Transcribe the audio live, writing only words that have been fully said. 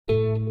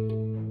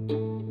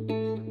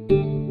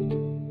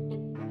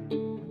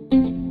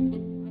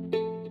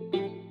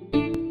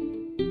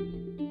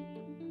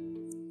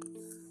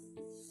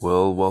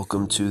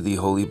Welcome to the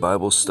Holy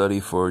Bible Study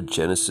for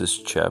Genesis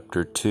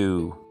chapter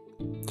 2.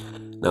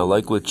 Now,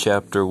 like with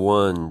chapter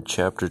 1,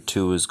 chapter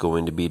 2 is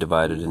going to be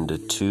divided into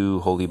two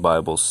Holy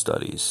Bible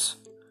studies.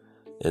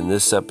 In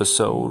this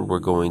episode, we're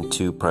going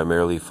to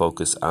primarily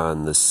focus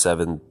on the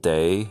seventh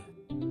day,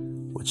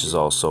 which is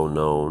also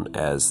known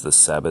as the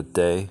Sabbath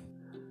day.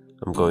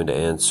 I'm going to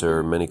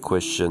answer many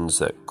questions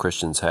that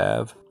Christians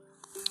have,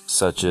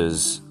 such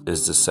as,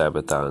 is the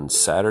Sabbath on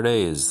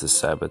Saturday? Is the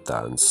Sabbath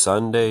on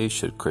Sunday?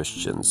 Should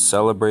Christians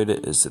celebrate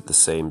it? Is it the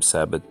same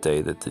Sabbath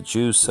day that the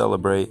Jews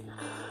celebrate?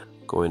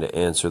 Going to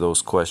answer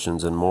those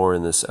questions and more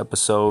in this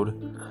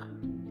episode.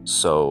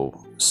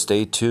 So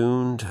stay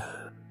tuned,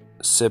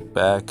 sit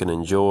back and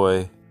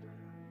enjoy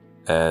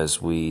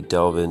as we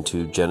delve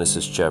into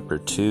Genesis chapter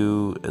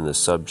 2 and the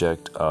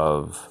subject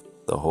of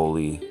the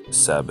Holy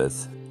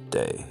Sabbath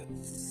day.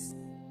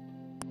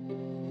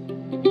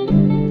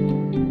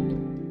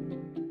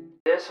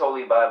 This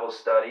Holy Bible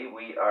study,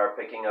 we are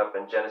picking up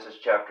in Genesis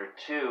chapter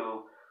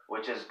 2,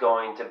 which is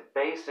going to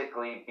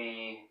basically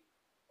be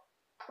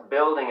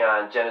building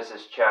on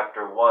Genesis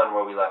chapter 1,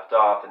 where we left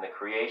off in the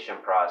creation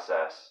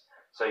process.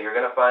 So you're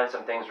going to find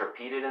some things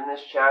repeated in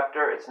this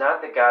chapter. It's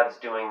not that God's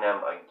doing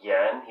them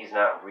again. He's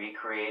not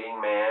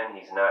recreating man.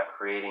 He's not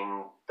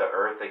creating the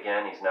earth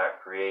again. He's not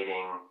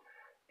creating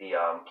the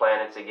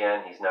planets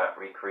again. He's not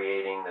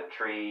recreating the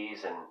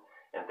trees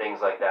and things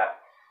like that.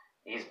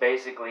 He's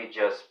basically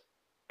just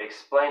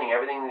explaining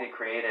everything that he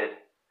created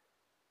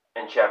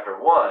in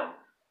chapter 1.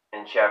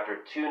 In chapter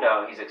 2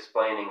 now, he's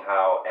explaining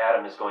how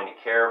Adam is going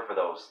to care for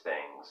those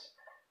things.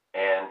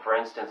 And for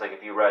instance, like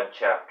if you read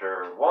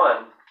chapter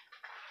 1,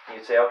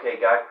 you'd say,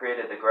 okay, God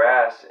created the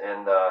grass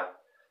and the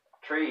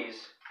trees,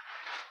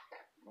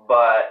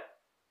 but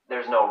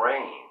there's no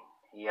rain.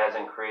 He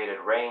hasn't created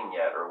rain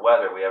yet, or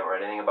weather. We haven't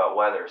read anything about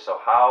weather. So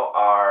how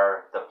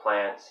are the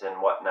plants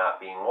and whatnot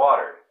being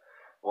watered?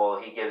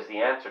 Well, he gives the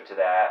answer to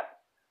that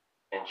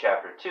in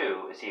chapter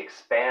 2, as he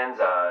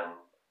expands on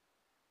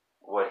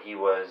what he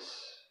was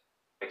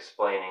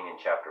explaining in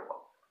chapter 1.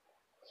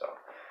 So,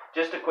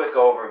 just a quick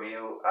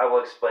overview. I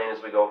will explain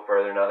as we go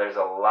further. Now, there's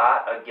a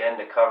lot, again,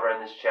 to cover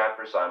in this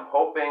chapter, so I'm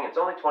hoping, it's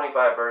only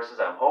 25 verses,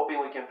 I'm hoping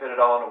we can fit it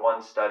all into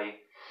one study,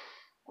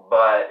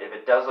 but if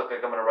it does look like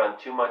I'm going to run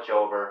too much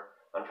over,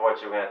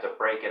 unfortunately, we're going to have to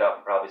break it up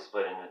and probably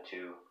split it into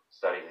two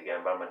studies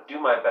again, but I'm going to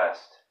do my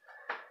best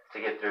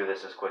to get through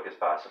this as quick as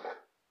possible,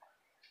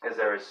 because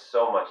there is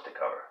so much to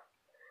cover.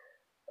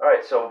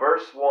 Alright, so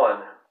verse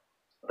 1,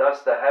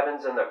 thus the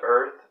heavens and the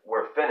earth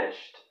were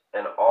finished,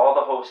 and all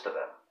the host of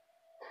them.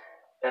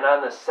 And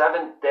on the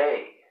seventh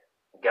day,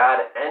 God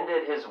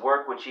ended his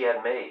work which he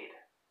had made,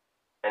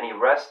 and he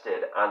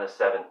rested on the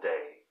seventh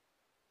day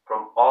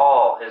from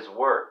all his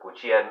work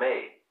which he had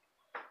made.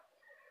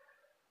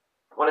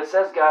 When it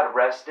says God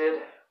rested,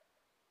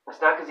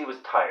 it's not because he was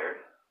tired.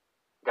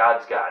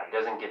 God's God. He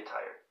doesn't get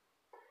tired.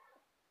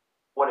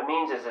 What it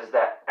means is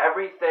that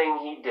everything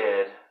he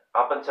did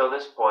up until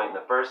this point in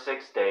the first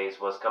 6 days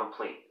was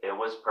complete. It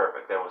was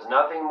perfect. There was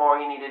nothing more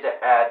he needed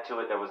to add to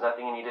it. There was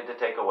nothing he needed to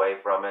take away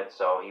from it.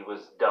 So he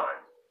was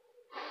done.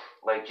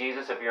 Like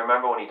Jesus, if you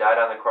remember when he died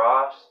on the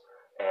cross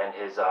and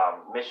his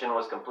mission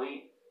was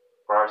complete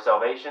for our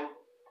salvation,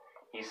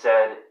 he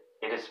said,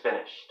 it is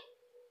finished.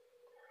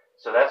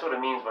 So that's what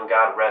it means when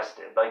God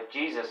rested. Like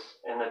Jesus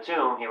in the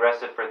tomb, he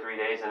rested for 3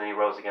 days and then he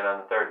rose again on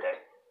the third day.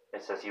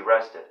 It says he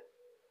rested.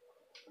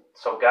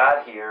 So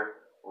God here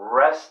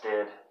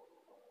rested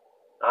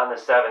on the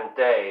seventh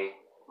day,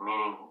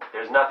 meaning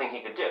there's nothing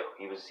he could do.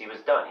 He was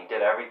done. He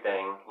did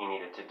everything he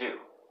needed to do.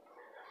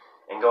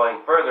 And going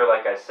further,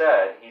 like I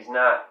said, he's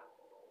not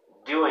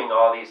doing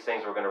all these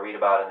things we're going to read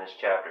about in this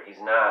chapter.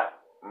 He's not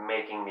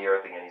making the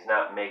earth again. He's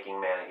not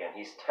making man again.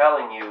 He's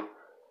telling you,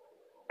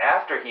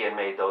 after he had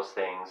made those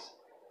things,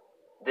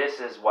 this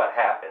is what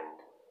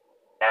happened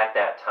at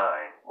that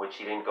time, which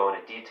he didn't go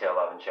into detail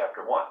of in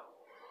chapter 1.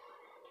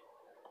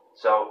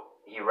 So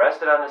he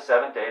rested on the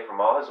seventh day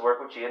from all his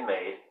work which he had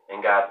made,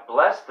 and God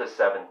blessed the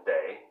seventh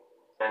day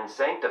and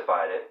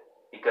sanctified it,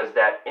 because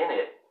that in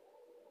it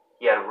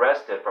he had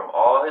rested from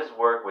all his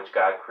work which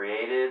God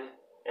created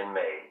and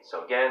made.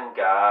 So again,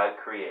 God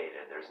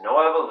created. There's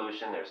no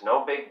evolution. There's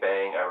no Big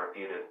Bang. I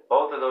refuted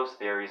both of those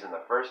theories in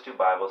the first two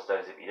Bible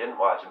studies. If you didn't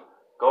watch them,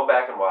 go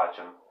back and watch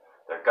them.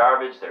 They're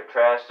garbage. They're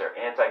trash. They're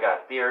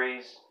anti-God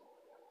theories.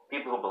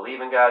 People who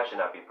believe in God should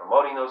not be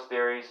promoting those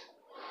theories.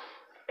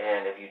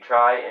 And if you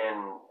try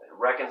and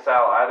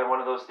reconcile either one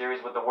of those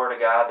theories with the Word of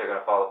God, they're going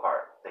to fall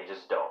apart. They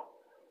just don't.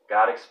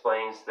 God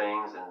explains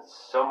things in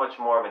so much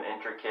more of an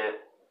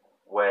intricate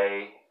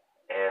way,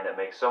 and it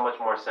makes so much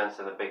more sense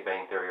than the Big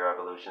Bang Theory or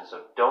evolution.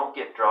 So don't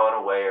get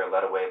drawn away or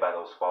led away by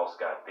those false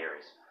God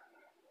theories.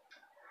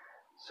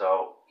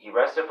 So he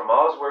rested from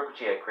all his work which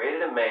he had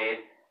created and made,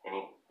 and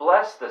he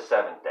blessed the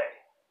seventh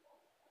day.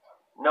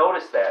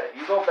 Notice that.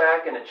 If you go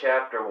back into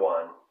chapter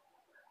 1,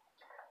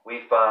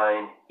 we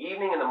find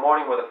evening and the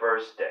morning were the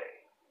first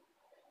day.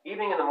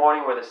 Evening and the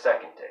morning were the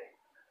second day.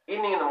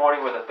 Evening and the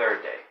morning were the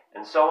third day.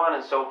 And so on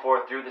and so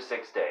forth through the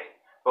 6th day.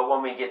 But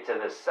when we get to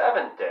the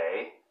 7th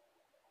day,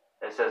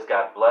 It says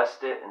God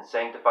blessed it and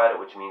sanctified it,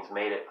 which means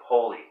made it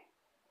holy.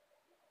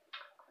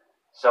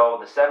 So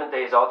the seventh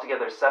day is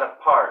altogether set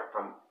apart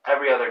from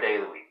every other day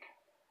of the week.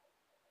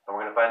 And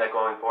we're going to find that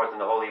going forth in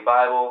the Holy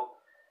Bible.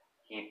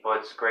 He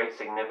puts great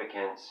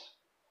significance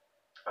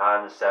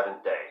on the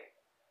seventh day.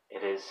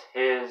 It is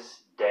his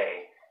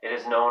day. It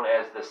is known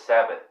as the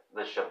Sabbath,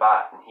 the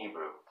Shabbat in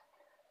Hebrew.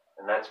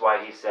 And that's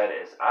why he said,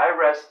 as I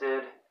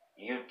rested,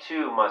 you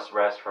too must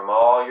rest from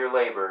all your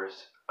labors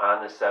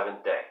on the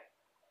seventh day.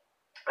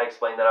 I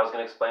explained that I was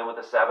going to explain what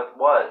the Sabbath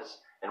was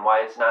and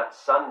why it's not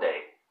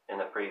Sunday in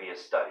the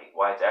previous study,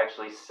 why it's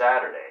actually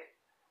Saturday,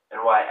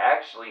 and why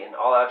actually, in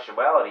all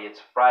actuality, it's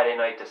Friday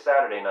night to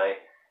Saturday night,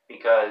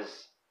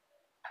 because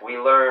we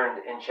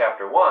learned in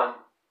chapter 1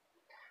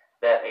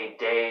 that a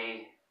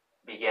day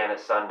began at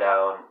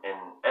sundown and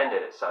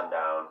ended at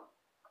sundown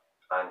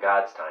on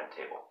God's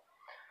timetable.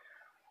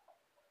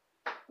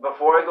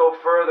 Before I go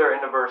further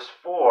into verse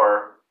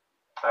 4,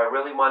 I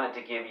really wanted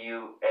to give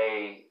you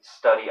a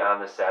study on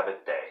the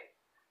Sabbath day,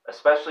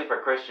 especially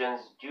for Christians.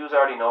 Jews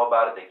already know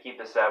about it. They keep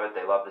the Sabbath.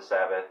 They love the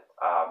Sabbath.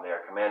 They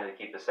are commanded to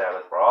keep the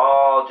Sabbath for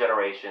all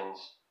generations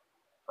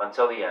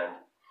until the end.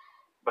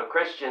 But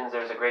Christians,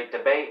 there's a great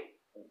debate.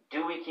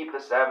 Do we keep the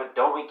Sabbath?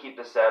 Don't we keep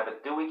the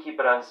Sabbath? Do we keep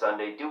it on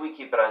Sunday? Do we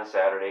keep it on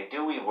Saturday?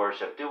 Do we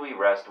worship? Do we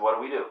rest? What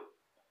do we do?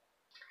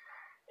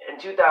 In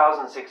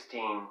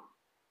 2016,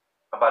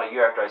 about a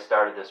year after I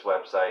started this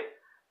website,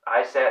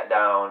 I sat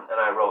down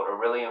and I wrote a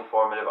really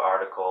informative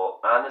article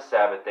on the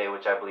Sabbath day,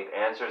 which I believe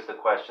answers the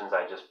questions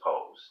I just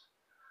posed.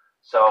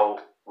 So,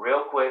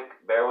 real quick,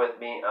 bear with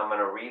me. I'm going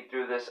to read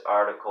through this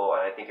article,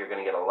 and I think you're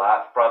going to get a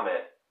lot from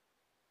it.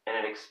 And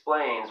it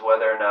explains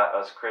whether or not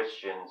us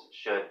Christians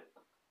should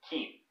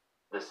keep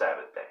the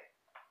Sabbath day.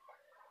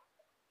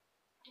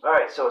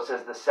 Alright, so it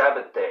says the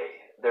Sabbath day.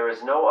 There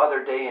is no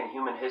other day in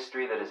human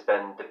history that has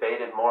been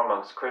debated more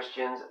amongst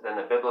Christians than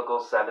the biblical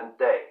seventh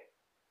day.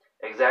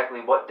 Exactly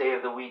what day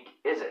of the week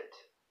is it?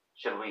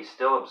 Should we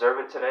still observe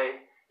it today?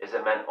 Is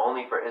it meant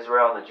only for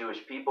Israel and the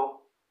Jewish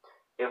people?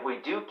 If we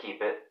do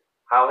keep it,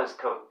 how has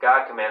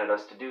God commanded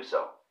us to do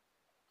so?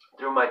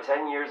 Through my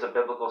 10 years of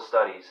biblical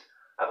studies,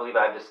 I believe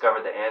I have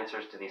discovered the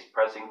answers to these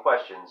pressing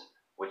questions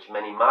which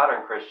many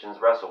modern Christians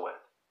wrestle with.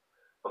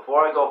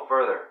 Before I go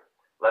further,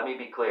 let me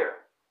be clear.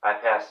 I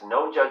pass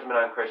no judgment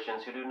on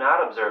Christians who do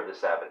not observe the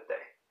Sabbath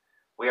day.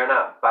 We are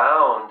not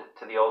bound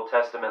to the Old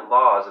Testament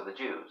laws of the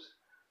Jews.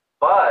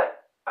 But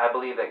I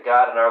believe that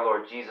God and our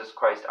Lord Jesus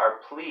Christ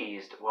are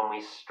pleased when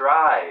we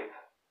strive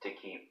to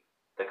keep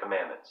the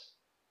commandments.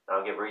 And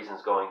I'll give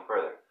reasons going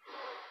further.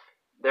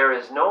 There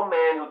is no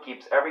man who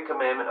keeps every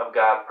commandment of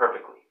God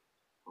perfectly.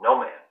 No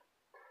man.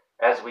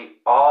 As we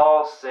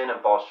all sin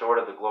and fall short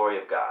of the glory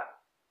of God.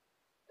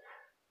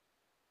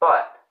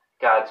 But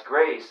God's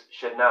grace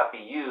should not be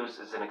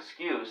used as an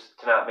excuse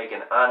to not make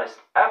an honest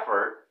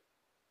effort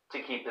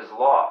to keep his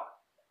law.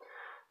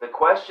 The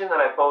question that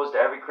I pose to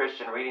every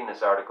Christian reading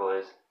this article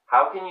is,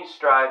 how can you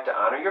strive to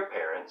honor your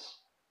parents,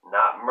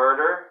 not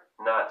murder,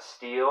 not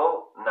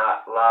steal,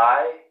 not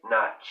lie,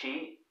 not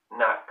cheat,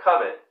 not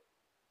covet,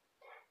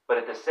 but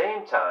at the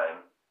same time,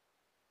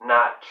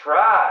 not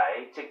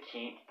try to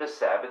keep the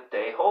Sabbath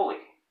day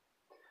holy?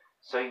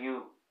 So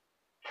you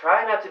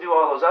try not to do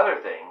all those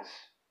other things,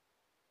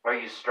 or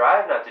you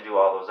strive not to do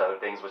all those other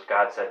things which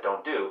God said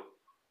don't do,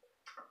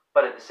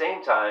 but at the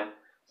same time,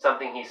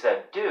 something he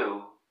said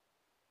do,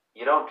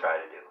 you don't try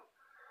to do.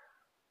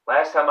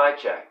 Last time I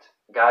checked,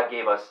 God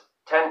gave us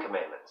 10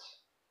 commandments,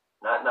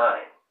 not 9.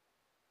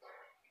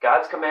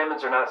 God's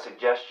commandments are not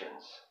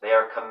suggestions, they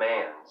are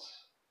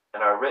commands,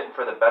 and are written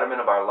for the betterment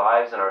of our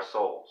lives and our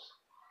souls.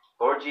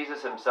 Lord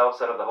Jesus himself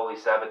said of the Holy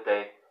Sabbath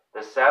day,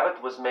 the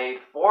Sabbath was made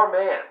for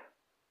man,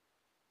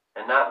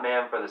 and not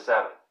man for the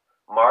Sabbath.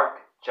 Mark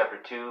chapter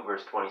 2,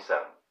 verse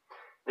 27.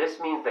 This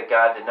means that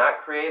God did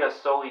not create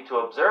us solely to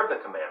observe the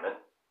commandment,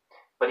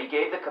 but he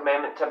gave the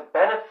commandment to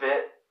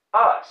benefit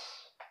us.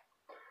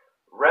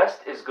 Rest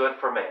is good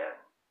for man.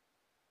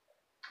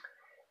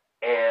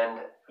 And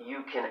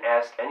you can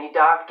ask any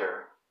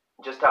doctor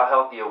just how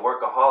healthy a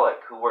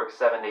workaholic who works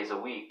 7 days a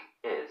week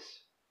is.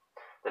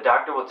 The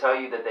doctor will tell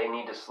you that they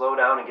need to slow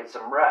down and get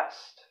some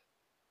rest.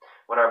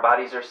 When our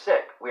bodies are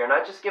sick, we are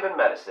not just given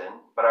medicine,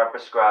 but are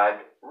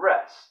prescribed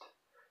rest.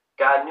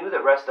 God knew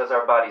that rest does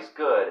our bodies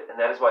good, and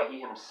that is why he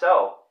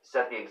himself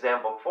set the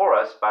example for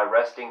us by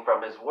resting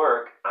from his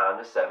work on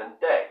the seventh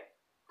day.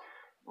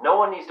 No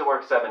one needs to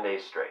work 7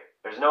 days straight.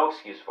 There's no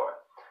excuse for it.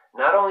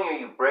 Not only are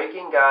you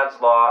breaking God's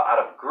law out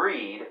of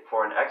greed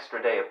for an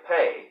extra day of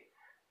pay,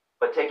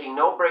 but taking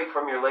no break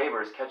from your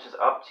labors catches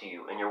up to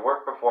you, and your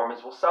work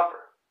performance will suffer.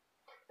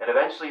 And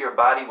eventually your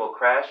body will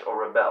crash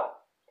or rebel.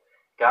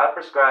 God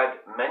prescribed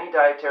many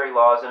dietary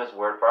laws in his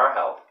word for our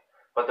health,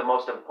 but the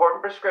most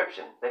important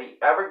prescription that he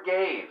ever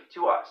gave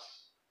to us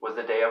was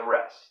the day of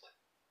rest,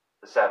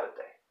 the Sabbath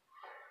day.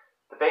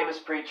 The famous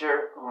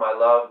preacher, whom I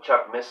love,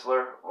 Chuck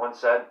Missler, once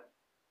said,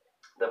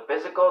 the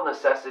physical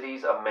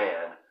necessities of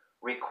man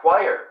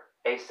require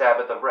a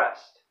Sabbath of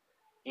rest.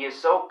 He is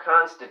so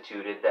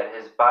constituted that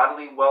his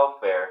bodily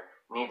welfare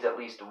needs at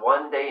least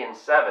 1 day in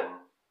 7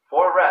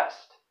 for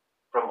rest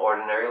from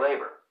ordinary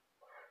labor.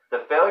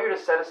 The failure to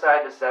set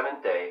aside the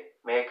seventh day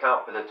may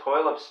account for the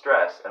toil of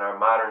stress in our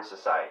modern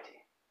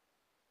society.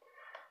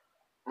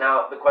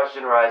 Now, the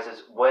question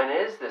arises, when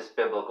is this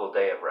biblical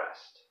day of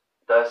rest?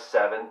 The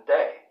seventh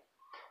day.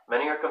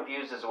 Many are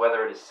confused as to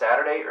whether it is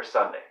Saturday or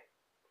Sunday.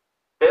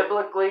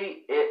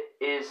 Biblically, it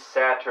is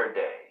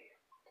Saturday.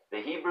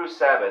 The Hebrew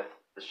Sabbath,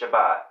 the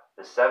Shabbat,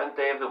 the seventh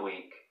day of the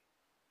week,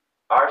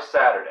 our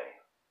Saturday,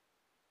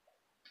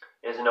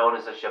 is known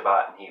as a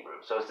Shabbat in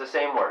Hebrew. So it's the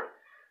same word.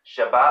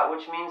 Shabbat,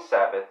 which means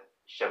Sabbath,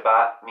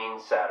 Shabbat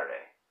means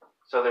Saturday.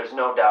 So there's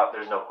no doubt,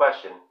 there's no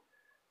question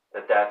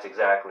that that's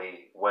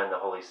exactly when the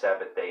Holy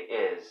Sabbath day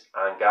is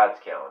on God's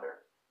calendar.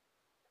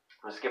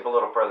 I'm going to skip a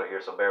little further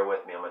here, so bear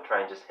with me. I'm going to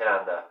try and just hit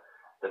on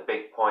the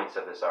big points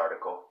of this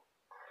article.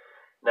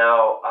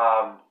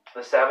 Now,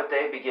 the Sabbath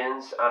day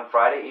begins on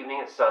Friday evening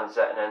at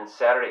sunset and then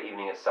Saturday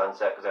evening at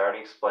sunset, because I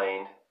already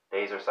explained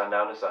days are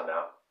sundown to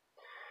sundown.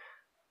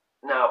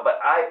 Now, but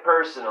I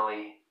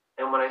personally,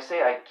 and when I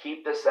say I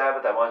keep the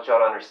Sabbath, I want y'all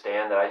to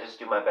understand that I just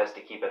do my best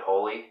to keep it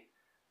holy.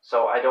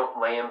 So I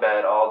don't lay in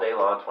bed all day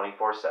long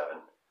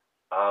 24/7.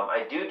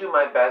 I do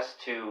my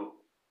best to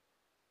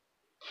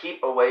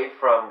keep away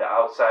from the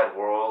outside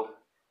world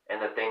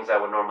and the things I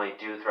would normally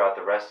do throughout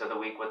the rest of the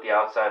week with the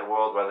outside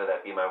world, whether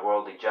that be my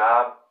worldly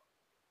job,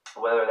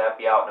 whether that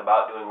be out and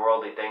about doing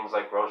worldly things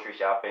like grocery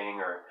shopping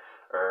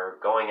or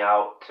going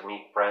out to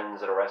meet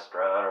friends at a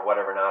restaurant or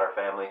whatever, not our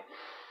family.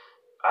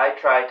 I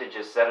try to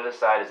just set it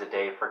aside as a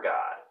day for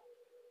God.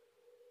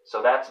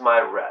 So that's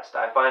my rest.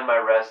 I find my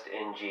rest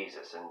in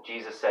Jesus, and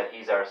Jesus said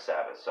He's our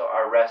Sabbath, so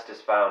our rest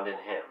is found in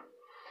Him.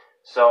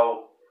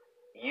 So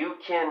you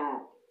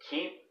can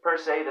keep, per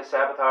se, the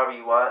Sabbath however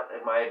you want,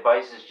 and my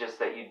advice is just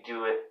that you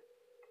do it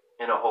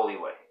in a holy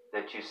way,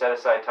 that you set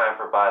aside time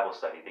for Bible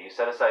study, that you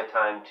set aside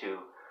time to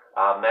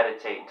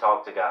meditate and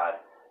talk to God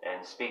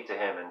and speak to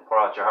Him and pour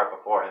out your heart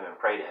before Him and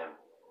pray to Him,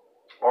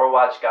 or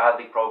watch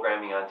godly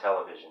programming on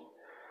television,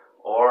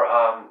 or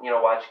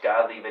watch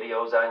godly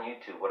videos on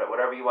YouTube,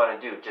 whatever you want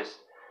to do. Just,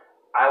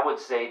 I would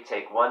say,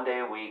 take one day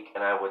a week,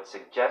 and I would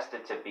suggest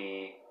it to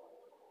be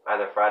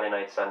either Friday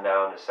night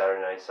sundown to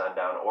Saturday night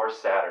sundown, or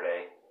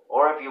Saturday,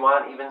 or if you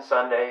want even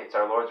Sunday, it's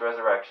our Lord's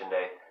Resurrection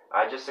Day.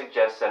 I just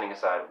suggest setting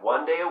aside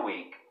one day a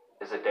week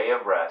as a day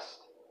of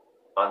rest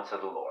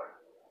unto the Lord.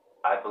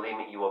 I believe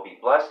that you will be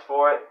blessed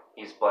for it.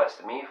 He's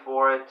blessed me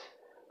for it.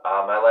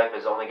 My life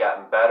has only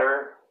gotten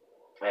better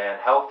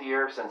and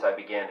healthier since I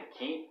began to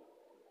keep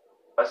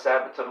a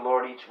Sabbath to the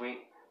Lord each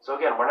week. So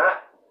again, we're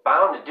not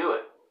bound to do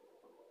it.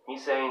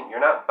 He's saying you're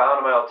not bound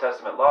to my Old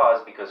Testament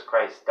laws because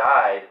Christ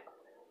died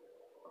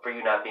for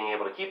you not being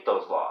able to keep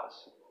those laws.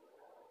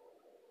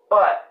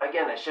 But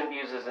again, that shouldn't be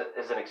used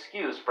as an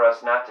excuse for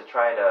us not to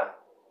try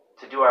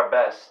to do our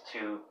best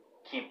to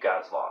keep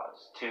God's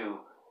laws, to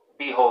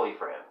be holy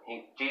for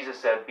Him. Jesus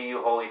said, "Be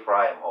you holy, for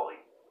I am holy."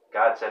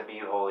 God said, "Be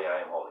you holy, I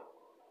am holy."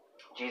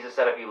 Jesus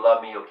said, "If you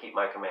love me, you'll keep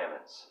my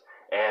commandments."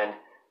 And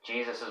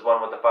Jesus is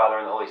one with the Father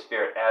and the Holy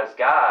Spirit as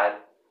God,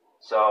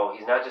 so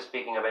He's not just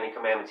speaking of any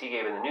commandments He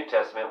gave in the New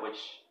Testament,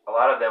 which a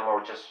lot of them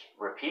were just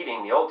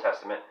repeating the Old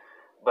Testament,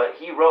 but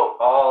He wrote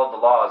all of the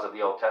laws of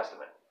the Old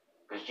Testament,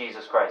 because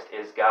Jesus Christ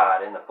is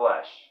God in the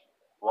flesh,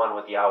 one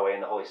with Yahweh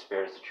and the Holy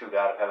Spirit is the true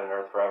God of heaven and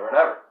earth forever and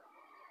ever.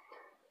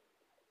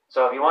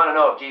 So if you want to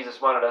know if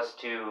Jesus wanted us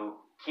to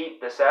keep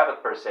the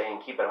Sabbath per se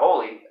and keep it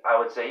holy, I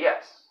would say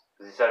yes,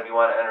 because He said if you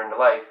want to enter into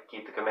life,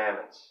 keep the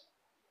commandments.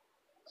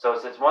 So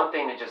it's one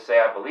thing to just say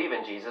I believe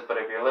in Jesus, but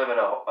if you're living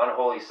an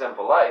unholy,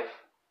 sinful life,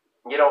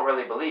 you don't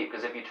really believe,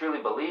 because if you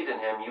truly believed in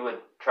Him, you would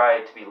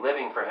try to be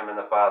living for Him and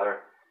the Father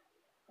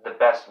the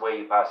best way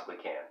you possibly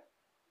can.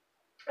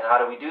 And how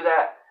do we do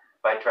that?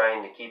 By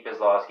trying to keep His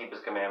laws, keep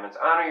His commandments,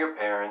 honor your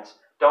parents,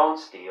 don't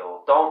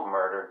steal, don't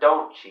murder,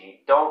 don't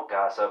cheat, don't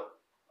gossip.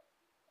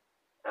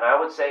 And I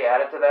would say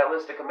add it to that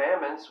list of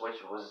commandments, which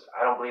was,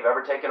 I don't believe,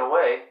 ever taken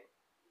away.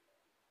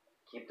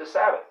 Keep the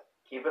Sabbath.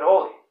 Keep it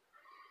holy.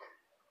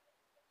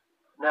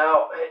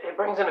 Now, it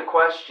brings into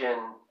question,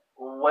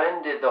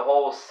 when did the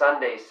whole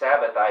Sunday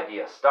Sabbath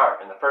idea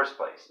start in the first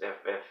place, if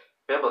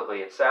biblically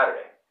it's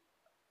Saturday?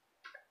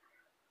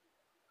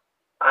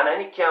 On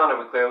any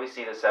calendar, we clearly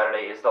see that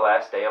Saturday is the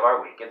last day of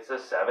our week. It's the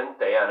seventh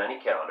day on any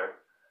calendar.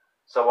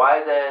 So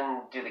why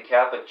then do the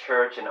Catholic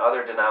Church and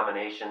other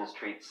denominations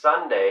treat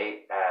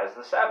Sunday as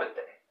the Sabbath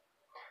day?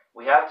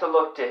 We have to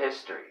look to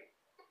history.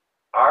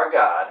 Our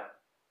God,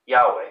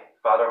 Yahweh,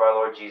 Father of our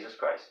Lord Jesus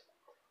Christ,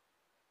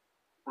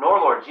 nor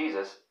Lord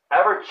Jesus,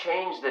 ever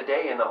changed the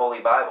day in the Holy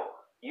Bible.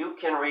 You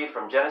can read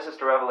from Genesis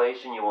to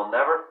Revelation, you will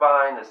never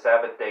find the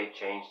Sabbath day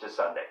changed to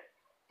Sunday.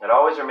 It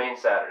always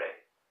remains Saturday.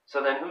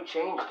 So then who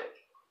changed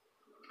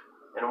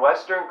it? In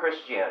Western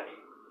Christianity,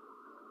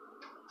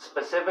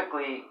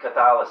 specifically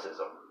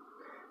Catholicism,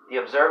 the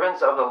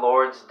observance of the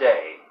Lord's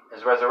Day,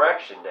 His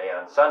Resurrection Day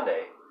on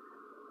Sunday,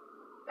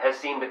 has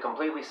seemed to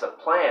completely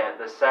supplant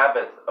the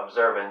Sabbath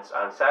observance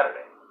on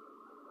Saturday.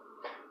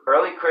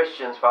 Early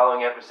Christians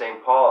following after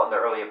St. Paul and the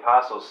early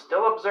apostles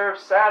still observe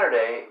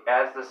Saturday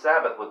as the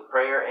Sabbath with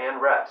prayer and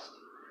rest.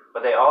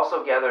 but they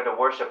also gathered to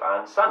worship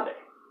on Sunday.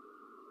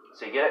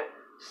 So you get it?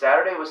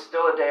 Saturday was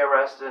still a day of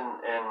rest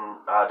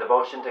and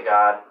devotion to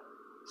God.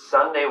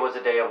 Sunday was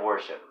a day of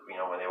worship,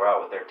 when they were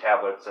out with their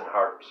tablets and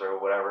harps or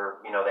whatever,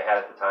 they had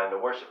at the time to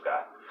worship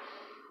God.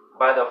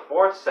 By the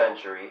 4th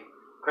century,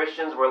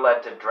 Christians were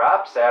led to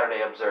drop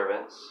Saturday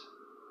observance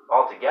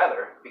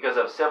altogether because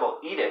of civil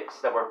edicts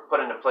that were put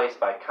into place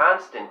by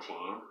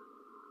Constantine,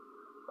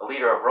 a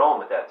leader of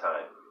Rome at that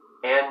time,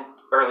 and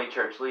early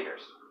church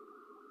leaders,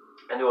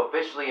 and to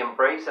officially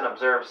embrace and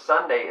observe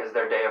Sunday as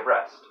their day of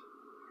rest.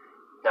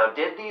 Now,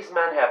 did these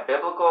men have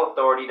biblical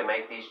authority to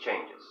make these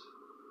changes?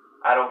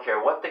 I don't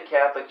care what the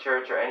Catholic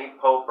Church or any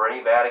Pope or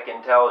any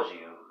Vatican tells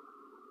you,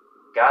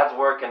 God's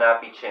word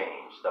cannot be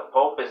changed. The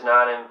Pope is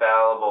not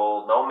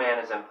infallible. No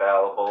man is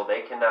infallible.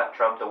 They cannot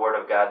trump the word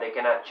of God. They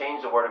cannot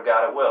change the word of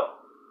God at will.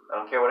 I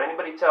don't care what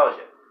anybody tells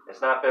you.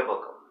 It's not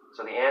biblical.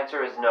 So the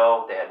answer is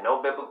no. They had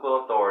no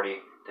biblical authority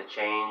to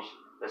change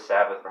the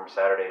Sabbath from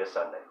Saturday to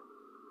Sunday.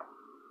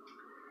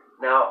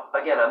 Now,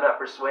 again, I'm not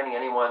persuading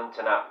anyone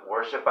to not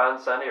worship on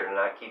Sunday or to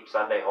not keep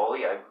Sunday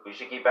holy. We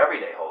should keep every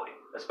day holy,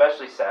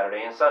 especially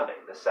Saturday and Sunday,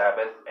 the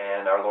Sabbath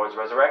and our Lord's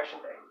Resurrection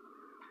Day.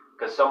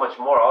 Because so much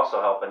more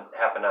also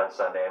happened on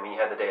Sunday. I mean, you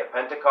had the day of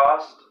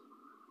Pentecost,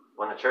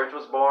 when the church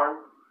was born,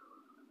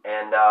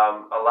 and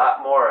a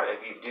lot more, if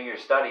you do your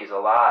studies, a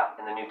lot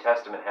in the New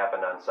Testament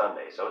happened on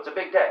Sunday. So it's a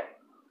big day.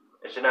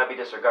 It should not be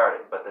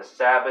disregarded. But the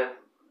Sabbath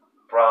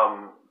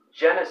from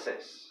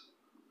Genesis,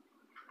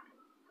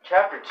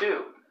 chapter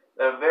 2,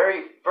 the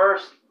very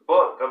first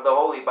book of the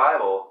Holy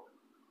Bible,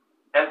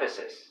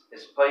 emphasis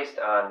is placed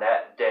on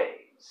that day,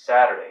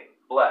 Saturday,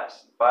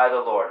 blessed by the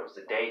Lord. It was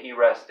the day he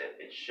rested.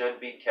 It should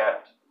be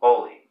kept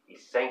holy. He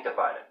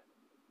sanctified it.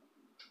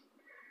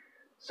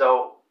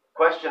 So,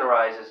 question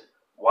arises,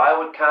 why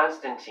would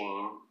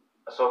Constantine,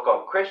 a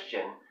so-called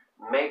Christian,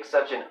 make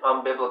such an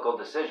unbiblical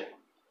decision?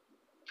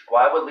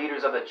 Why would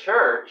leaders of the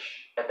church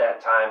at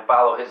that time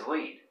follow his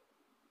lead?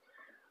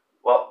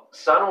 Well,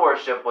 sun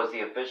worship was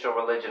the official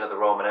religion of the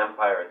Roman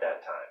Empire at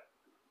that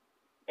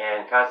time,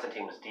 and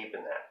Constantine was deep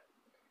in that.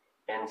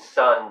 And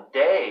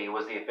Sunday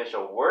was the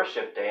official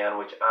worship day on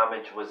which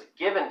homage was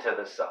given to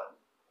the sun.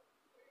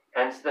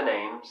 Hence the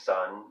name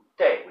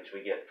Sunday, which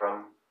we get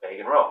from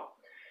pagan Rome.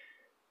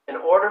 In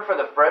order for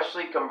the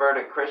freshly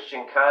converted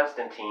Christian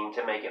Constantine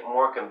to make it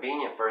more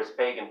convenient for his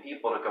pagan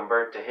people to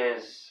convert to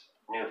his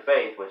new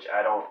faith, which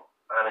I don't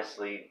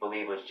honestly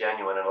believe was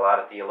genuine, and a lot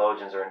of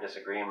theologians are in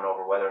disagreement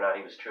over whether or not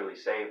he was truly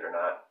saved or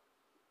not,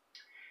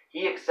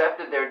 he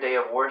accepted their day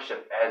of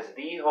worship as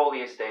the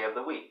holiest day of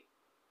the week.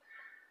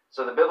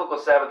 So the biblical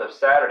Sabbath of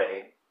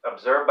Saturday,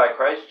 observed by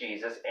Christ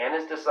Jesus and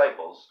his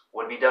disciples,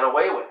 would be done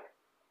away with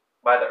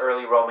by the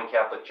early Roman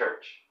Catholic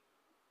Church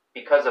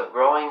because of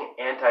growing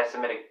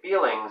anti-Semitic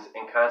feelings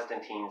in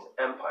Constantine's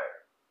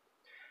empire.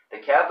 The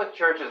Catholic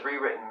Church has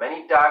rewritten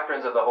many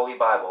doctrines of the Holy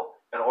Bible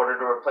in order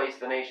to replace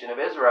the nation of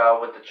Israel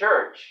with the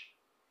church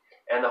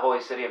and the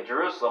holy city of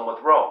Jerusalem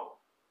with Rome.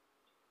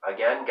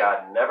 Again,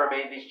 God never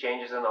made these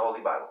changes in the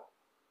Holy Bible.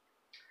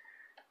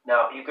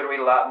 Now, you could read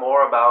a lot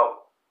more about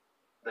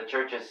the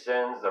church's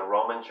sins, the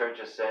Roman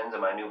church's sins,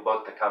 in my new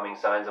book, The Coming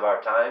Signs of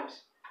Our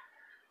Times.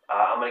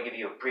 I'm going to give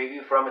you a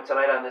preview from it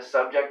tonight on this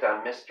subject,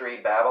 on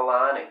Mystery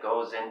Babylon. It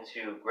goes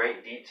into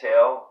great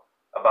detail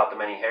about the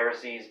many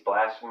heresies,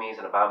 blasphemies,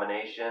 and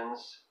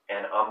abominations,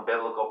 and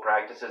unbiblical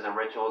practices and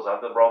rituals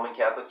of the Roman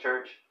Catholic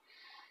Church.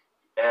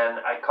 And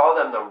I call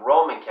them the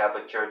Roman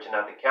Catholic Church and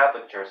not the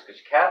Catholic Church,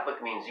 because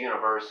Catholic means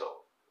universal.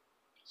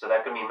 So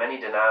that could mean many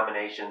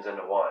denominations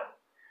into one.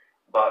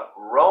 But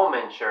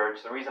Roman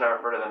Church, the reason I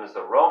refer to them as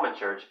the Roman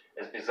Church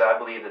is because I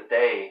believe that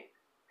they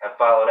have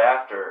followed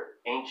after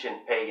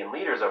ancient pagan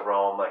leaders of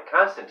Rome, like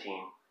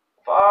Constantine,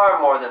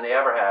 far more than they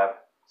ever have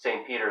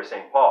St. Peter or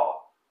St.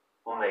 Paul,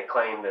 whom they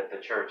claim that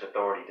the church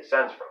authority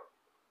descends from.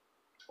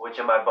 Which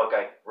in my book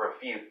I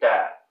refute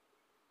that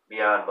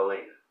beyond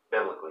belief,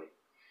 biblically.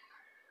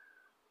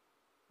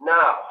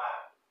 Now,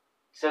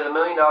 to the $1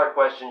 million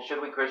question,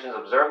 should we Christians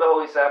observe the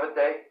Holy Sabbath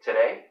day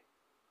today?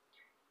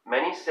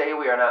 Many say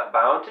we are not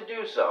bound to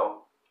do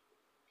so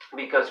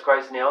because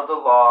Christ nailed the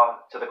law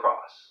to the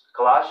cross.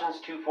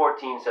 Colossians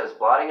 2:14 says,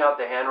 blotting out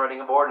the handwriting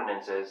of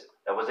ordinances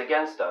that was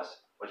against us,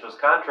 which was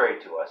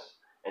contrary to us,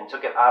 and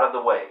took it out of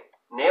the way,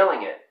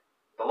 nailing it,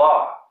 the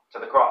law, to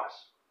the cross.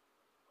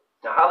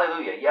 Now,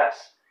 hallelujah, yes,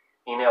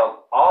 he nailed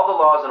all the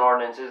laws and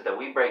ordinances that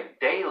we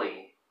break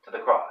daily to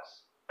the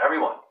cross.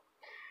 Everyone.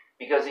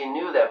 Because he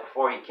knew that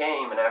before he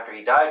came and after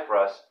he died for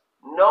us,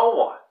 no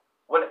one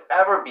would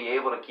ever be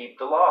able to keep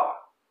the law.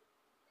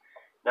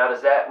 Now,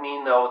 does that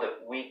mean, though,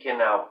 that we can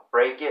now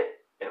break it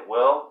at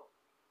will?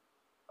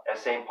 As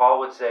St. Paul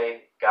would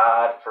say,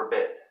 God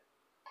forbid.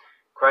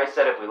 Christ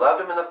said if we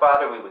loved him and the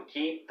Father, we would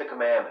keep the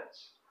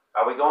commandments.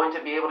 Are we going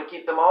to be able to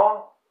keep them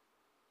all?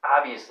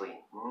 Obviously,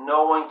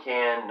 no one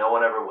can, no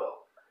one ever will.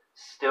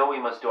 Still,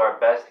 we must do our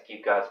best to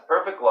keep God's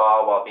perfect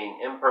law while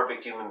being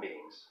imperfect human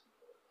beings.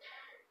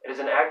 It is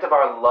an act of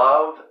our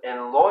love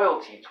and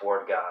loyalty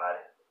toward God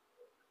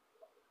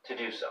to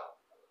do so.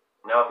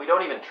 Now, if we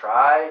don't even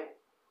try,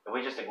 If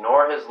we just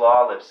ignore his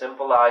law, live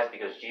sinful lives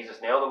because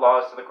Jesus nailed the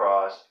laws to the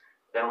cross,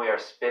 then we are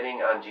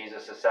spitting on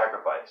Jesus'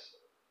 sacrifice.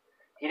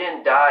 He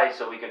didn't die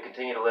so we could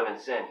continue to live in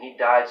sin. He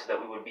died so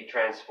that we would be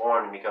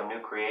transformed and become new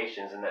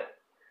creations, and that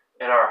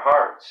in our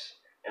hearts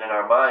and in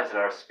our minds and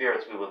our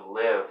spirits we would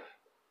live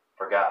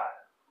for God.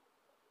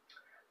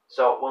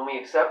 So when we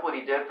accept what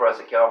he did for us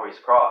at Calvary's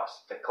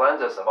cross, to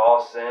cleanse us of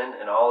all sin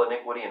and all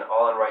iniquity and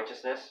all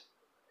unrighteousness,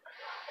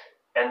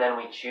 and then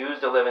we choose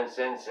to live in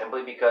sin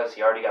simply because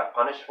he already got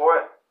punished for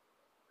it,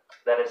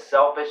 that is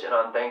selfish and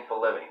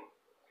unthankful living.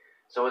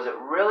 So is it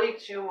really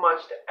too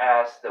much to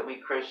ask that we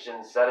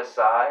Christians set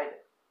aside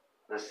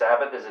the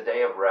Sabbath as a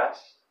day of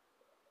rest?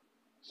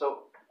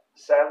 So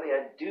sadly,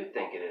 I do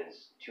think it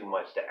is too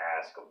much to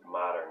ask of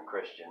modern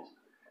Christians,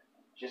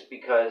 just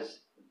because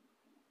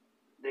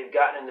they've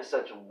gotten into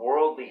such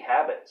worldly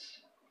habits.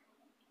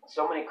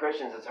 So many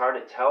Christians, it's hard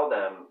to tell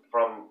them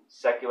from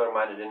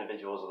secular-minded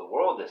individuals of the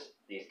world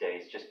these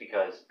days, just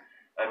because,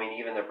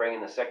 even they're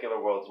bringing the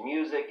secular world's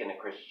music into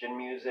Christian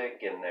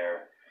music, and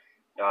they're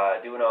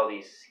doing all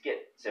these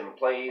skits and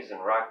plays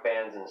and rock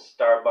bands and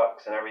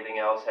Starbucks and everything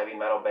else, heavy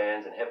metal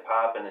bands and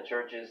hip-hop in the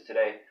churches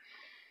today.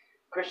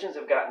 Christians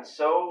have gotten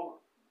so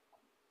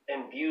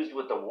infused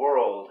with the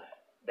world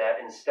that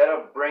instead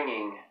of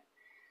bringing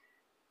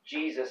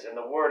Jesus and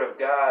the Word of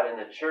God and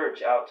the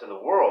church out to the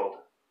world,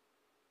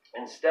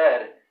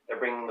 instead they're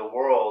bringing the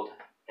world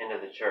into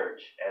the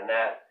church, and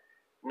that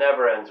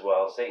never ends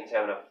well. Satan's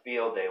having a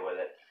field day with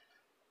it.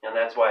 And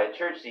that's why at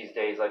church these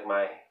days, like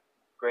my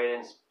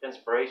great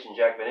inspiration,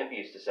 Jack Van Impe,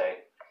 used to say,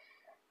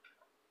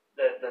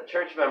 that the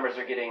church members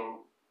are getting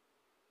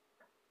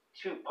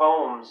 2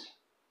 poems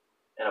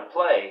and a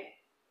play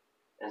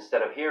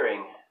instead of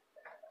hearing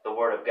the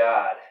Word of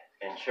God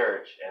in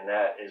church. And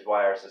that is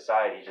why our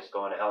society is just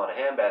going to hell in a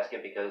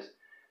handbasket, because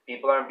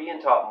people aren't being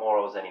taught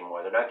morals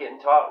anymore. They're not getting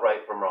taught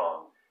right from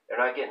wrong.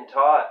 They're not getting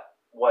taught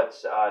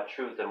what's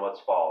truth and what's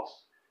false.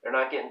 They're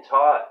not getting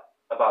taught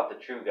about the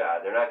true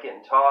God. They're not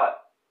getting taught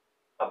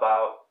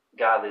about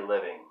godly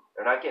living.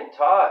 They're not getting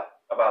taught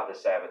about the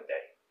Sabbath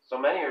day. So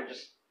many are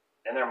just,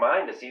 in their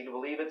mind, deceived to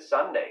believe it's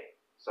Sunday.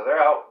 So they're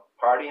out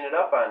partying it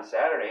up on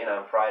Saturday and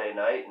on Friday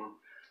night, and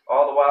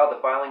all the while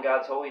defiling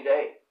God's holy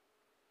day.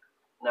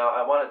 Now,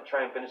 I want to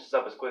try and finish this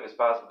up as quick as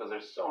possible because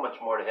there's so much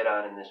more to hit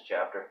on in this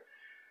chapter.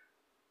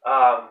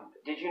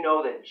 Did you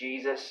know that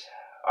Jesus,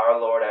 our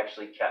Lord,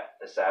 actually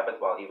kept the Sabbath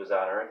while he was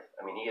on earth?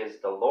 He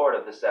is the Lord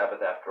of the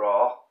Sabbath after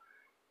all.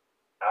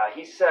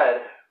 He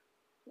said,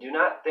 "Do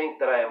not think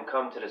that I am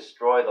come to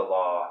destroy the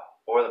law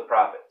or the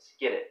prophets."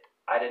 Get it?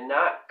 I did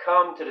not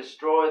come to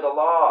destroy the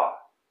law.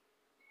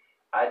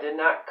 I did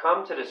not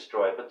come to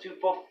destroy, but to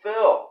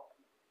fulfill.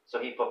 So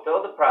he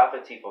fulfilled the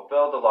prophets, he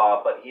fulfilled the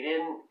law, but he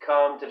didn't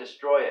come to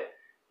destroy it.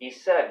 He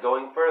said,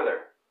 going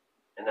further,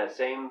 in that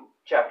same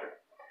chapter,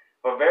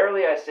 "For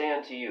verily I say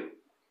unto you,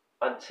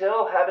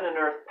 until heaven and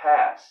earth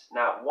pass,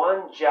 not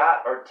one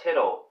jot or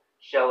tittle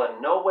shall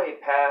in no way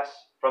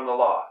pass from the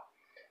law."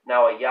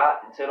 Now a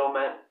jot and tittle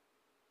meant,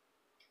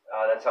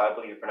 that's how I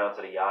believe you pronounce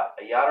it, a yacht.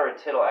 A yacht or a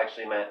tittle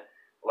actually meant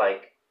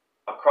like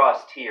a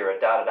crossed T or a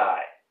dotted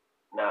I.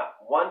 Not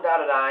one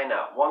dotted I,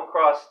 not one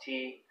crossed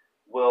T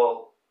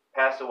will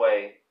pass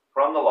away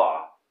from the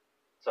law,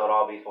 so it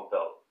all be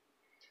fulfilled.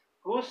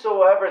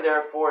 "Whosoever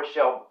therefore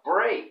shall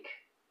break,"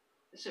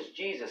 this is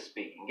Jesus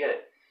speaking, get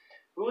it?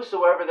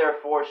 "Whosoever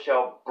therefore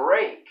shall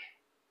break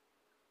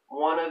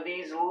one of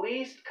these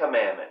least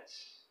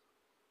commandments."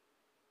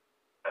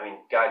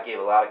 God gave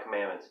a lot of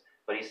commandments,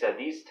 but he said,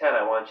 these 10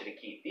 I want you to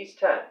keep. These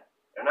 10,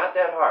 they're not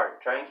that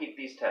hard. Try and keep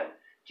these 10.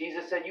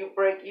 Jesus said, "You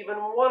break even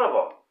one of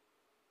them,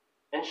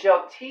 and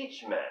shall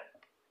teach men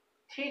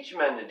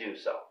to do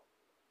so.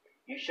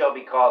 You shall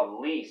be called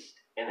least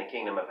in the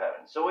kingdom of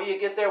heaven." So will you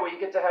get there? Will you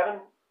get to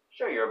heaven?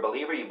 Sure, you're a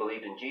believer. You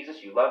believed in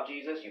Jesus. You love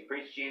Jesus. You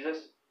preach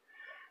Jesus.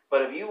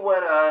 But if you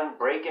went on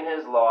breaking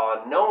his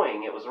law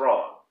knowing it was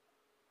wrong,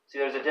 see,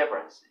 there's a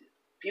difference.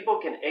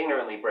 People can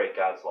ignorantly break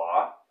God's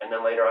law and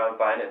then later on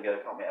find it and be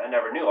like, "Oh man, I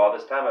never knew. All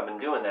this time I've been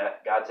doing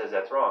that. God says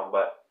that's wrong."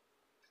 But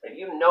if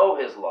you know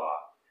his law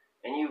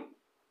and you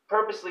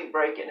purposely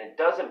break it and it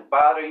doesn't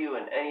bother you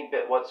in any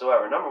bit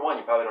whatsoever, number one,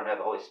 you probably don't have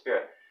the Holy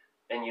Spirit,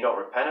 and you don't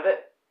repent of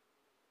it,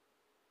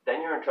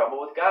 then you're in trouble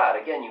with God.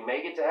 Again, you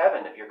may get to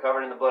heaven if you're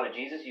covered in the blood of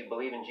Jesus, you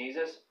believe in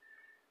Jesus.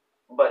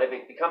 But if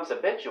it becomes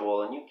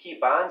habitual and you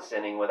keep on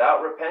sinning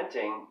without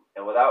repenting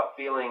and without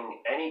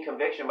feeling any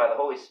conviction by the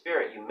Holy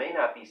Spirit, you may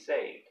not be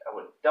saved. I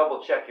would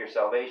double check your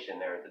salvation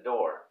there at the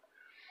door.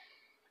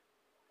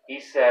 He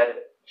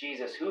said,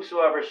 Jesus,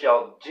 "Whosoever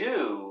shall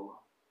do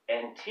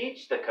and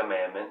teach the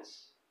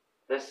commandments,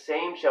 the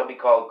same shall be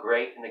called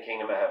great in the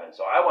kingdom of heaven."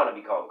 So I want to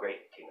be called great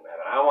in the kingdom of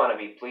heaven. I want to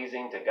be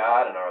pleasing to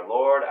God and our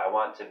Lord. I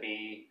want to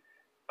be,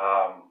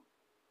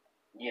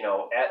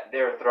 at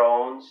their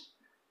thrones,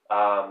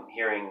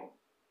 hearing,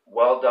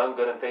 "Well done,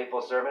 good and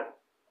faithful servant."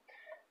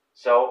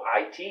 So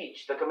I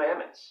teach the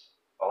commandments.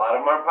 A lot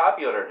of them aren't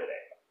popular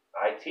today.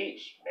 I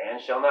teach, man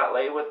shall not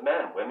lay with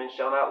men, women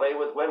shall not lay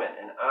with women.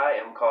 And I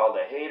am called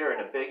a hater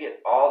and a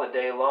bigot all the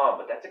day long,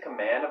 but that's a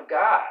command of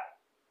God.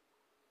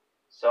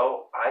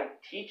 So I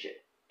teach it,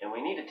 and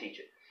we need to teach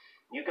it.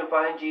 You can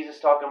find Jesus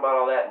talking about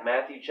all that in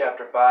Matthew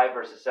chapter 5,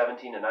 verses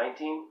 17 to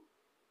 19.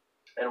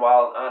 And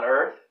while on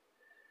earth,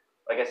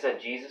 like I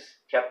said, Jesus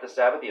kept the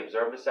Sabbath, he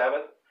observed the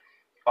Sabbath.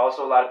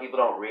 Also, a lot of people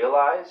don't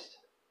realize,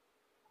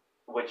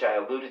 which I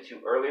alluded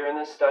to earlier in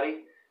this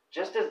study,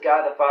 just as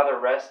God the Father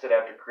rested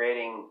after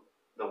creating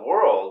the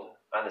world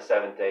on the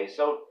seventh day,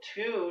 so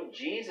too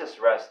Jesus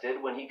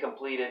rested when he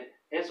completed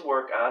his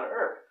work on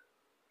earth.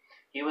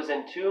 He was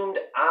entombed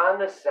on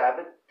the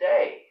Sabbath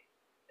day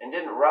and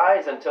didn't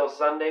rise until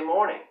Sunday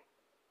morning,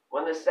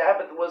 when the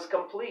Sabbath was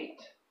complete.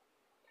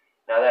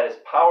 Now that is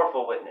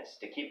powerful witness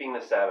to keeping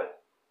the Sabbath.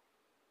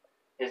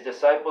 His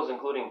disciples,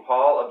 including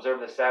Paul,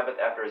 observed the Sabbath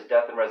after his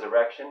death and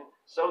resurrection.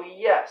 So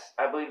yes,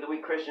 I believe that we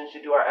Christians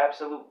should do our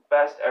absolute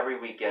best every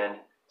weekend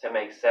to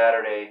make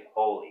Saturday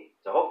holy.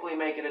 To hopefully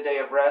make it a day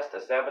of rest,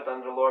 a Sabbath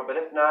unto the Lord, but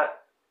if not,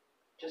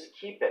 just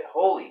keep it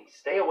holy.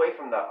 Stay away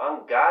from the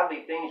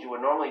ungodly things you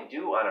would normally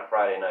do on a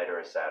Friday night or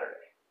a Saturday.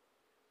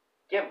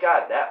 Give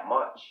God that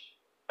much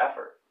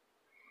effort.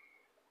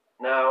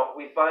 Now,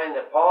 we find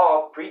that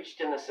Paul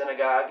preached in the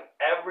synagogue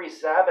every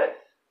Sabbath,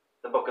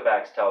 the book of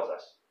Acts tells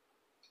us.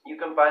 You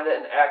can find that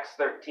in Acts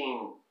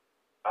 13,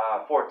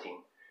 14,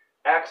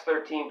 Acts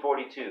 13,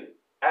 42,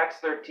 Acts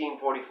 13,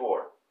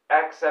 44,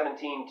 Acts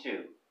 17,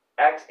 2,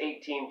 Acts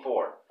 18,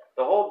 4.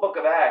 The whole book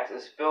of Acts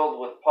is filled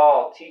with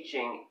Paul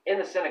teaching in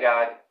the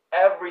synagogue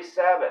every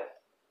Sabbath.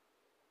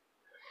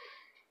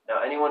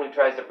 Now, anyone who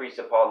tries to preach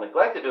that Paul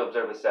neglected to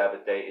observe the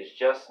Sabbath day is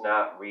just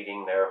not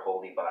reading their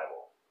Holy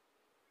Bible.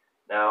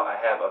 Now, I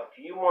have a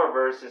few more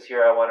verses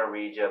here I want to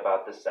read you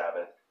about the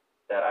Sabbath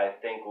that I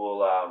think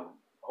will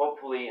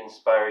hopefully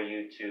inspire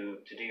you to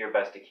do your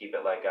best to keep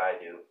it like I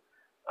do.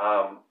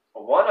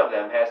 One of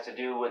them has to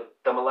do with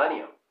the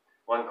millennium.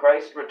 When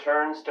Christ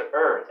returns to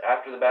earth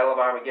after the Battle of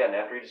Armageddon,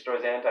 after he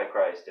destroys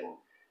Antichrist,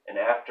 and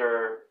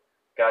after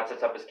God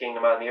sets up his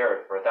kingdom on the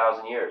earth for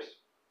 1,000 years,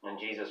 and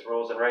Jesus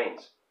rules and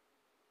reigns.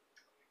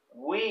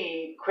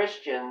 We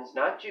Christians,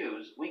 not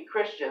Jews, we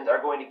Christians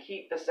are going to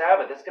keep the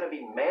Sabbath. It's going to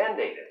be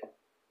mandated.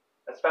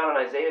 That's found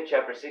in Isaiah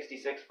chapter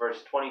 66,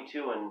 verse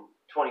 22 and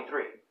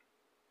 23.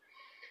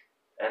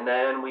 And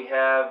then we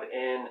have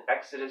in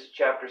Exodus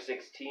chapter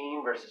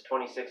 16, verses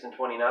 26 and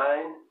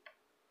 29,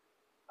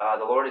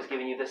 the Lord is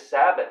giving you the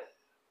Sabbath.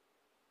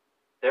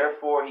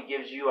 Therefore he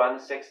gives you on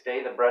the sixth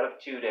day the bread of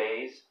 2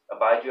 days.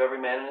 Abide you every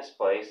man in his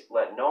place.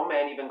 Let no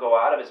man even go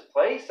out of his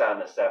place on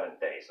the seventh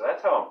day. So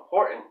that's how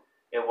important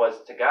it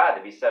was to God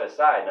to be set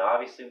aside. Now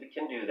obviously we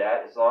can do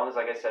that as long as,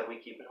 like I said, we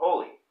keep it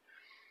holy.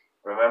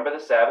 Remember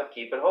the Sabbath,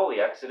 keep it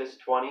holy. Exodus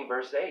 20,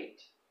 verse 8.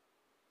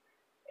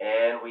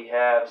 And we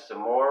have some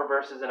more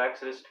verses in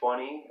Exodus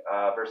 20,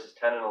 verses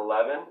 10 and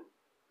 11.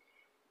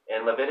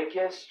 In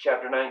Leviticus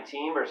chapter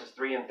 19, verses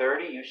 3 and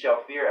 30, you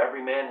shall fear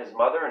every man his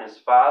mother and his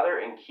father,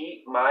 and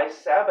keep my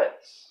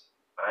Sabbaths.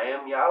 I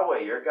am Yahweh,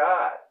 your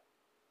God.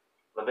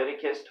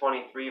 Leviticus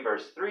 23,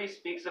 verse 3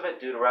 speaks of it.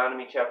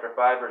 Deuteronomy chapter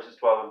 5, verses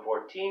 12 and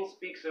 14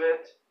 speaks of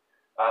it.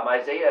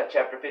 Isaiah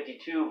chapter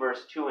 52,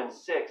 verse 2 and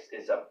 6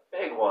 is a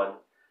big one.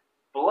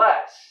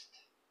 Blessed.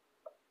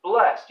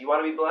 Blessed. You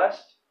want to be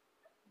blessed?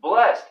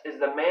 Blessed is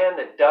the man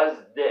that does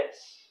this,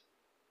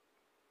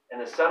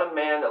 and the Son of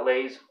Man that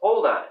lays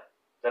hold on it,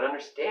 that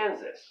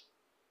understands this,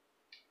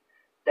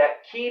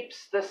 that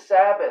keeps the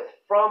Sabbath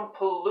from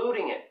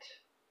polluting it.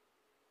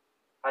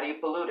 How do you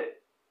pollute it?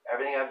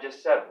 Everything I've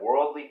just said,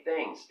 worldly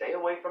things. Stay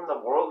away from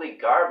the worldly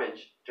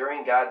garbage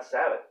during God's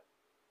Sabbath.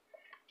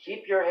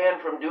 Keep your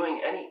hand from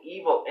doing any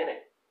evil in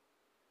it.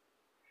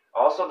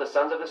 Also, the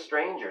sons of the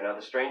stranger. Now,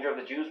 the stranger of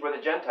the Jews were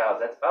the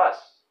Gentiles. That's us,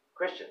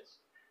 Christians,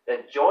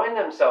 that join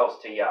themselves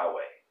to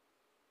Yahweh,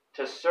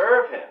 to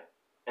serve him,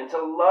 and to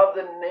love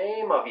the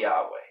name of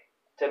Yahweh,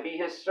 to be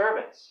his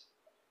servants.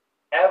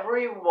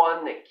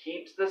 Everyone that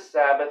keeps the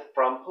Sabbath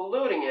from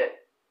polluting it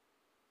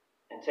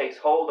and takes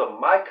hold of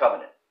my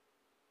covenant.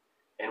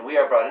 And we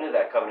are brought into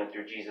that covenant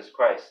through Jesus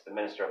Christ, the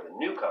minister of the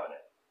new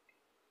covenant.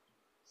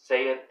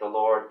 Saith the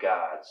Lord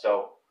God.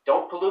 So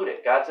don't pollute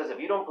it. God says if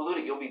you don't pollute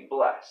it, you'll be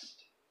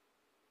blessed.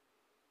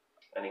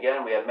 And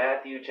again, we have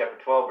Matthew chapter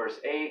 12, verse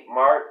 8,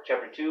 Mark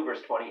chapter 2,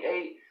 verse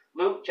 28,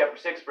 Luke chapter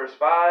 6, verse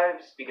 5,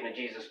 speaking of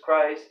Jesus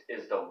Christ,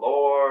 is the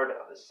Lord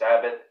of the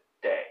Sabbath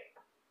day.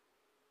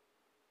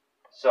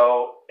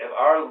 So if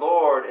our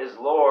Lord is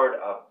Lord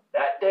of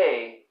that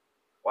day,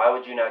 why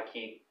would you not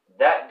keep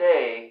that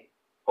day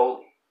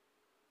holy?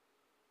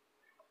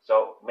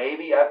 So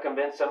maybe I've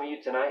convinced some of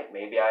you tonight.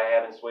 Maybe I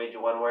haven't swayed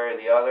you one way or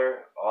the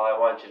other. All I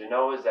want you to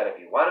know is that if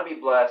you want to be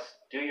blessed,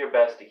 do your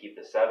best to keep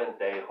the seventh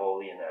day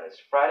holy, and that is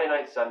Friday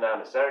night sundown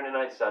to Saturday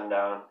night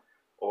sundown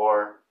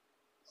or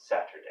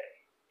Saturday.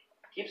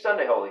 Keep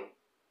Sunday holy.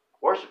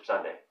 Worship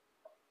Sunday.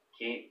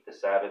 Keep the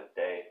Sabbath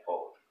day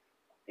holy.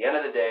 At the end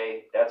of the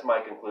day, that's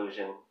my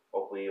conclusion.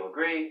 Hopefully you'll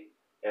agree.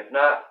 If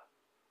not,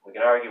 we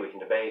can argue, we can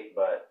debate,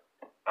 but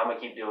I'm going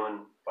to keep doing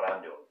what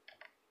I'm doing.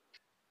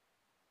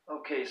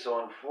 Okay,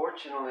 so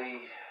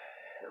unfortunately,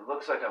 it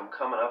looks like I'm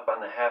coming up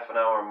on the half an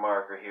hour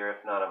marker here.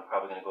 If not, I'm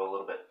probably going to go a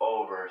little bit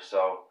over.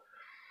 So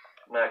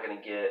I'm not going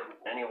to get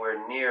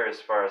anywhere near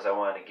as far as I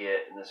want to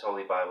get in this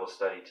Holy Bible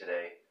study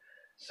today.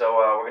 So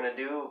we're going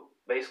to do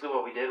basically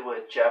what we did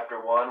with chapter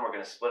 1. We're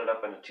going to split it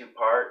up into 2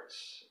 parts.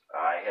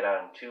 I hit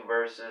on 2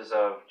 verses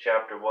of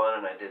chapter 1,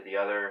 and I did the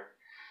other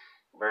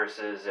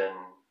verses in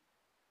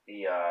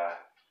the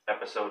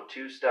episode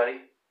 2 study.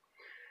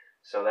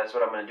 So that's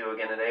what I'm going to do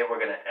again today. We're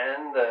going to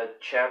end the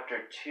chapter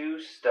 2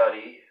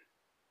 study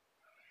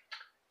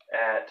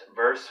at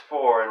verse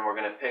 4, and we're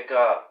going to pick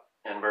up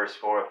in verse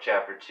 4 of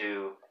chapter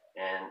 2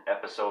 in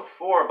episode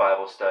 4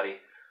 Bible study,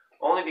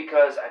 only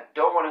because I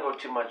don't want to go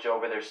too much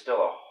over. There's still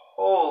a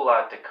whole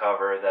lot to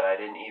cover that I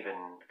didn't even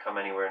come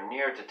anywhere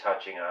near to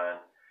touching on,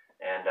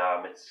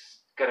 and it's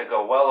going to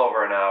go well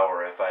over an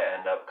hour if I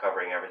end up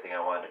covering everything I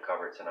wanted to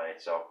cover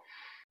tonight. So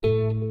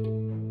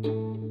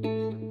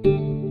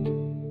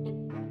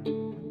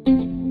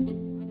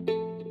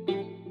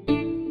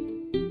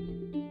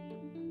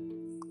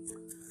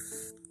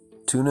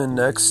tune in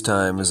next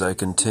time as I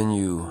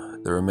continue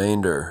the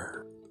remainder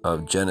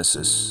of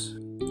Genesis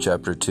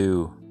chapter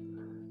 2.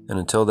 And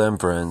until then,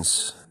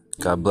 friends,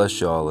 God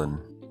bless y'all and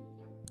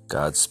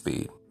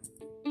Godspeed.